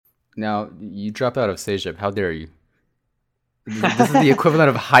Now, you dropped out of CEGEP. How dare you? This is the equivalent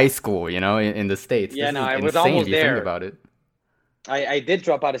of high school, in the States. Yeah, This no, is I was insane if almost you think there. about it. I did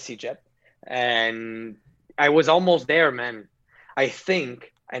drop out of CEGEP, and I was almost there, man. I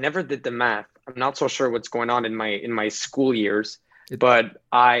think I never did the math. I'm not so sure what's going on in my school years, It but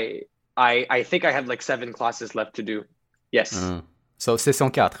I think I have like 7 classes left to do. Yes. uh, so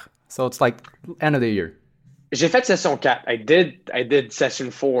session 4. So it's like end of the year. J'ai fait session 4. I did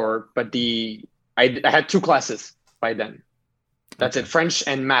session 4, but I had 2 classes by then. That's Okay. it, French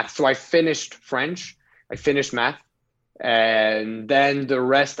and math. So I finished French, I finished math, and then the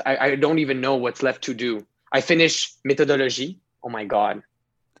rest I don't even know what's left to do. I finished methodology. Oh my God,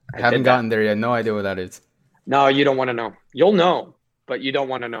 I Haven't did that. gotten there yet. No idea what that is. No, you don't want to know. You'll know, but you don't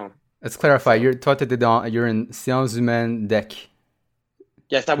want to know. Let's clarify. So You're in sciences humaines DEC.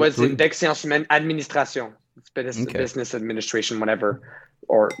 yes, I was in Three. Dex Sciences Humaines Administration. It's Okay. business administration, whatever.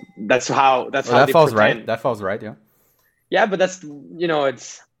 Or that's Well, how that they falls right. pretend. That falls right. Yeah. Yeah, but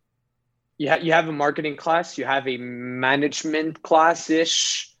it's you have a marketing class, you have a management class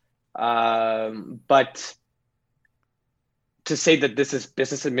ish, but to say that this is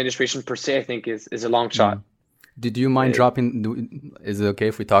business administration per se, I think is a long shot. Mm. Did you mind Uh, dropping? Is it okay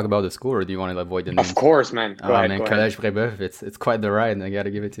if we talk about the school, or do you want to avoid the of names? course, man. Go Oh ahead, man, go ahead. Collège Brébeuf. It's quite the ride. I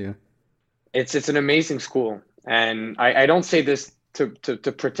gotta give it to you. It's an amazing school, and I don't say this to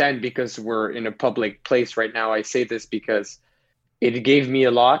pretend because we're in a public place right now. I say this because it gave me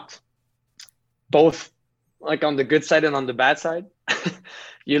a lot, both like on the good side and on the bad side.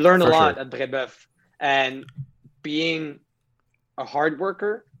 You learn a For lot sure. at Brébeuf, and being a hard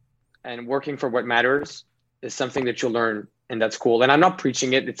worker and working for what matters is something that you'll learn, and that's cool. And I'm not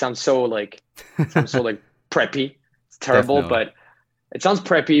preaching it. It sounds so like preppy. It's terrible, Definitely. but it sounds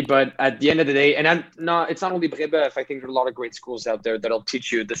preppy. But at the end of the day, and I'm not. It's not only Brébeuf. I think there are a lot of great schools out there that'll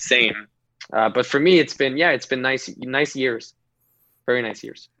teach you the same. But for me, it's been nice years, very nice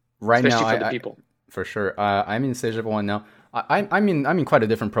years, Right now, especially for the people. for sure. I'm in Cégep one now. I'm in quite a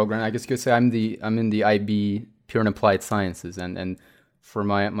different program. I guess you could say I'm in the IB Pure and Applied Sciences, and for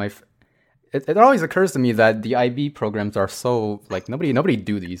it always occurs to me that the IB programs are so like nobody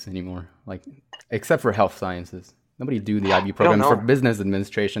do these anymore. Like except for health sciences, nobody do the IB I don't programs for know. business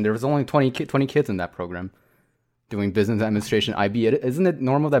administration. There was only 20 kids in that program doing business administration IB. Isn't it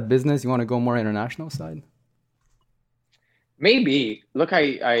normal that business you want to go more international side? Maybe. Look,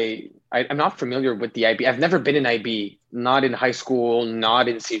 I'm not familiar with the IB. I've never been in IB, not in high school, not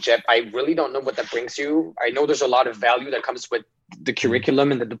in CEGEP. I really don't know what that brings you. I know there's a lot of value that comes with the Mm.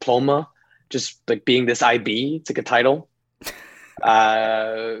 curriculum and the diploma, just like being this IB. It's like a title.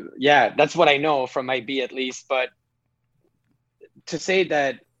 Yeah, that's what I know from IB at least. But to say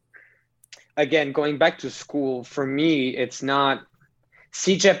that again, going back to school, for me, it's not.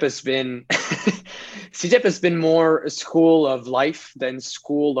 CEGEP has been CEGEP has been more a school of life than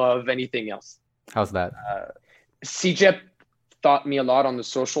school of anything else. How's that? CEGEP taught me a lot on the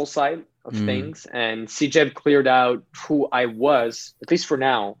social side of Mm. things, and CEGEP cleared out who I was, at least for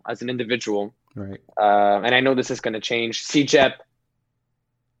now, as an individual. Right. And I know this is going to change. CEGEP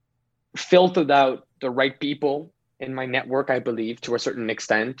filtered out the right people in my network, I believe, to a certain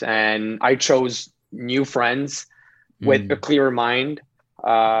extent, and I chose new friends with a Mm. clearer mind.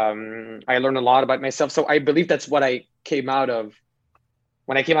 I learned a lot about myself, so I believe that's what I came out of.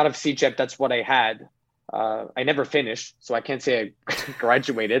 When I came out of CEGEP, that's what I had. I never finished, so I can't say I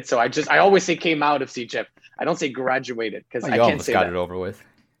graduated. So I always say came out of CEGEP. I don't say graduated because Well, I you can't almost say got it that. over with.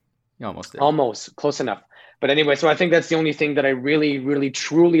 You almost did. Almost close enough. But anyway, so I think that's the only thing that I really, really,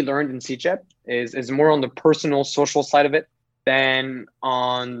 truly learned in CEGEP is more on the personal, social side of it than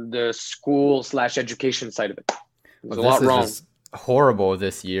on the school slash education side of it. There's Well, a this lot is wrong. just horrible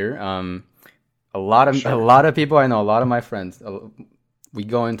this year. For A sure. lot of people I know, a lot of my friends, we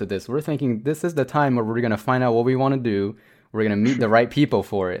go into this. We're thinking this is the time where we're gonna find out what we want to do. We're gonna meet the right people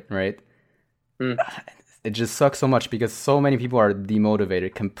for it, right? Mm, It just sucks so much because so many people are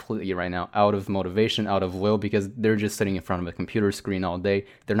demotivated completely right now, out of motivation, out of will, because they're just sitting in front of a computer screen all day.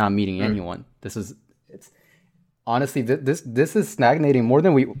 They're not meeting mm. anyone. It's honestly this is stagnating more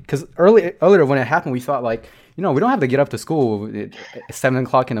than we because earlier when it happened we thought like we don't have to get up to school at 7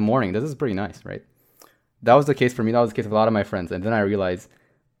 o'clock in the morning. This is pretty nice, right? That was the case for me. That was the case of a lot of my friends, and then I realized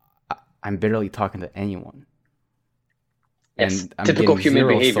I'm barely talking to anyone, Yes, and I'm typical getting human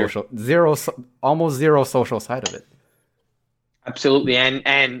behavior. almost zero social side of it. Absolutely.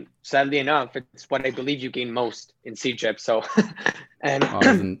 And sadly enough, it's what I believe you gain most in CEGEP. So, and Well,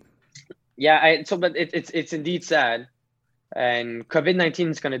 isn't yeah, but it's indeed sad. And COVID-19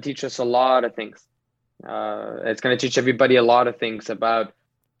 is going to teach us a lot of things. It's going to teach everybody a lot of things about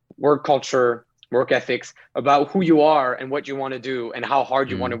work culture, work ethics, about who you are and what you want to do and how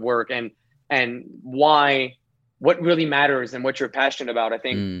hard you want to work and why, what really matters and what you're passionate about. I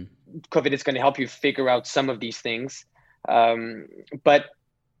think COVID is going to help you figure out some of these things. But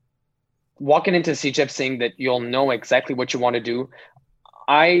walking into CEGEP saying that you'll know exactly what you want to do,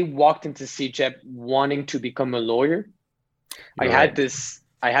 I walked into CEGEP wanting to become a lawyer. I had this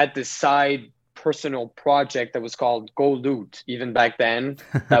side personal project that was called Go Loot even back then.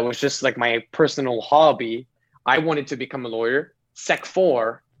 That was just like my personal hobby. I wanted to become a lawyer. Sec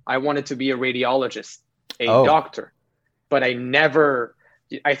 4, I wanted to be a radiologist, a doctor. But I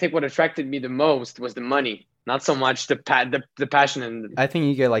think what attracted me the most was the money, not so much the passion. And I think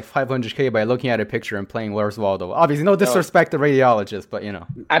you get like 500K by looking at a picture and playing Where's Waldo. Obviously, no disrespect to radiologists, but you know.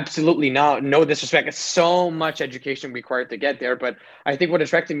 Absolutely no disrespect. It's so much education required to get there. But I think what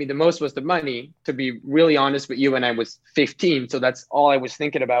attracted me the most was the money, to be really honest with you, when I was 15. So that's all I was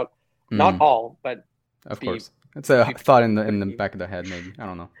thinking about. Not all, but of course. It's a thought in the back of the head, maybe. I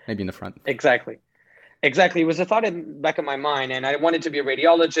don't know. Maybe in the front. Exactly. It was a thought in the back of my mind, and I wanted to be a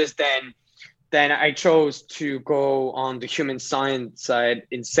radiologist. Then I chose to go on the human science side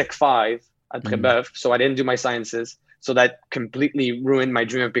in Sec 5 at Brébeuf. So I didn't do my sciences. So that completely ruined my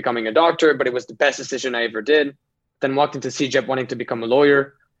dream of becoming a doctor, but it was the best decision I ever did. Then walked into CEGEP wanting to become a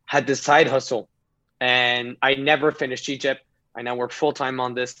lawyer, had this side hustle, and I never finished CEGEP. I now work full-time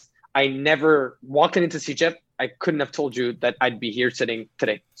on this. I never walked into CEGEP. I couldn't have told you that I'd be here sitting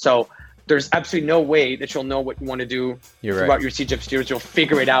today. So there's absolutely no way that you'll know what you want to do throughout your CEGEP years. You'll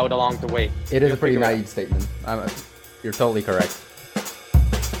figure it out along the way. It is a pretty naive statement. You're totally correct.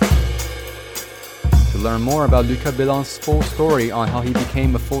 To learn more about Lucas Béland's full story on how he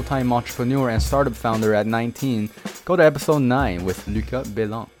became a full-time entrepreneur and startup founder at 19, go to episode 9 with Lucas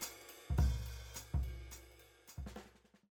Béland.